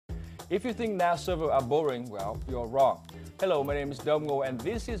If you think NAS servers are boring, well, you're wrong. Hello, my name is Ngo and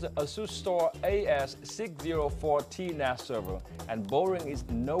this is the Asustor AS-604T NAS Server, and boring is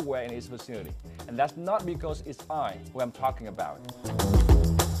nowhere in its vicinity. And that's not because it's I who I'm talking about.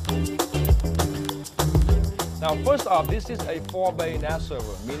 Now, first off, this is a 4-bay NAS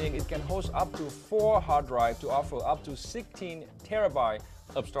server, meaning it can host up to 4 hard drives to offer up to 16 terabytes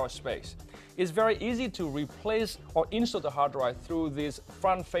of storage space. It's very easy to replace or install the hard drive through this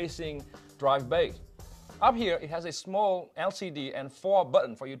front-facing drive bay. Up here, it has a small LCD and 4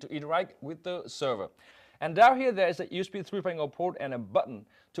 buttons for you to interact with the server. And down here, there is a USB 3.0 port and a button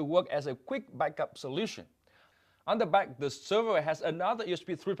to work as a quick backup solution. On the back, the server has another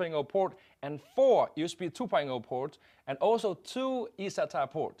USB 3.0 port and 4 USB 2.0 ports, and also 2 eSATA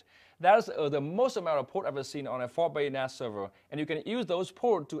ports. That's the most amount of ports I've ever seen on a 4-bay NAS server, and you can use those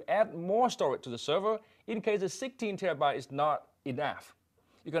ports to add more storage to the server in case the 16 terabyte is not enough.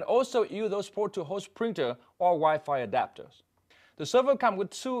 You can also use those ports to host printer or Wi-Fi adapters. The server comes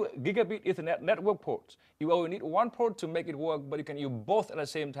with 2 gigabit Ethernet network ports. You only need one port to make it work, but you can use both at the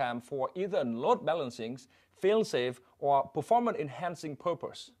same time for either load balancing, fail-safe, or performance-enhancing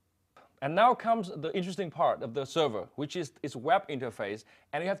purpose. And now comes the interesting part of the server, which is its web interface,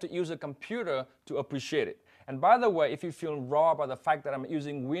 and you have to use a computer to appreciate it. And by the way, if you feel raw about the fact that I'm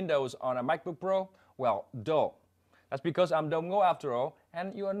using Windows on a MacBook Pro, well, don't. That's because I'm Ngo after all,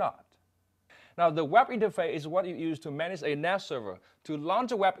 and you are not. Now, the web interface is what you use to manage a NAS server. To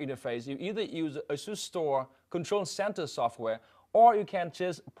launch a web interface, you either use Asustor Control Center software, or you can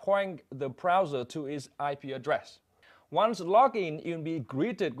just point the browser to its IP address. Once logged in, you'll be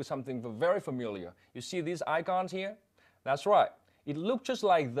greeted with something very familiar. You see these icons here? That's right. It looks just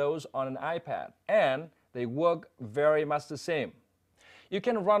like those on an iPad, and they work very much the same. You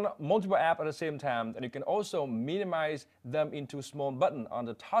can run multiple apps at the same time, and you can also minimize them into small buttons on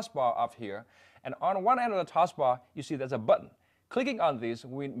the taskbar up here. And on one end of the taskbar, you see there's a button. Clicking on this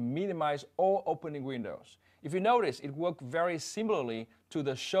will minimize all opening windows. If you notice, it works very similarly to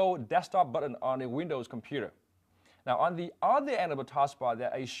the Show Desktop button on a Windows computer. Now, on the other end of the taskbar,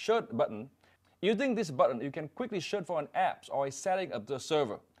 there's a Search button. Using this button, you can quickly search for an app or a setting of the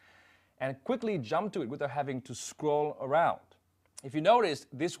server and quickly jump to it without having to scroll around. If you notice,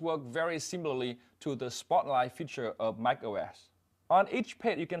 this works very similarly to the Spotlight feature of macOS. On each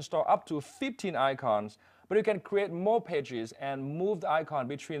page, you can store up to 15 icons, but you can create more pages and move the icon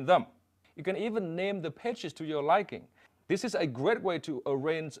between them. You can even name the pages to your liking. This is a great way to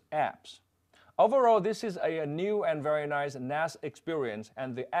arrange apps. Overall, this is a new and very nice NAS experience,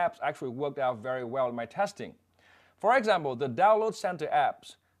 and the apps actually worked out very well in my testing. For example, the Download Center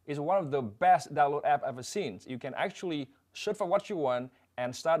apps is one of the best download apps I've ever seen. You can actually search for what you want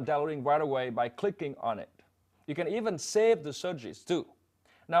and start downloading right away by clicking on it. You can even save the searches too.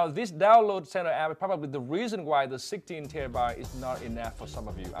 Now, this Download Center app is probably the reason why the 16 terabyte is not enough for some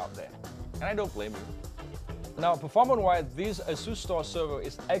of you out there. And I don't blame you. Now, performance-wise, this Asustor server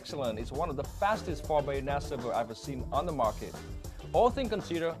is excellent. It's one of the fastest 4-bay NAS server I've ever seen on the market. All things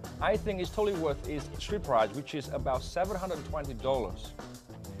considered, I think it's totally worth its street price, which is about $720.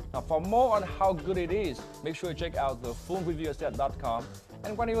 Now, for more on how good it is, make sure you check out the fullreviewset.com.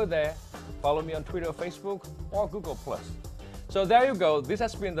 And when you're there, follow me on Twitter, Facebook, or Google+. So there you go. This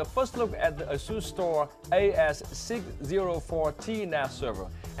has been the first look at the Asustor AS-604T NAS Server.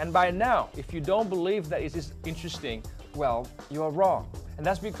 And by now, if you don't believe that it is interesting, well, you're wrong. And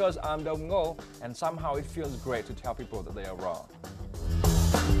that's because I'm Ngo, and somehow it feels great to tell people that they are wrong.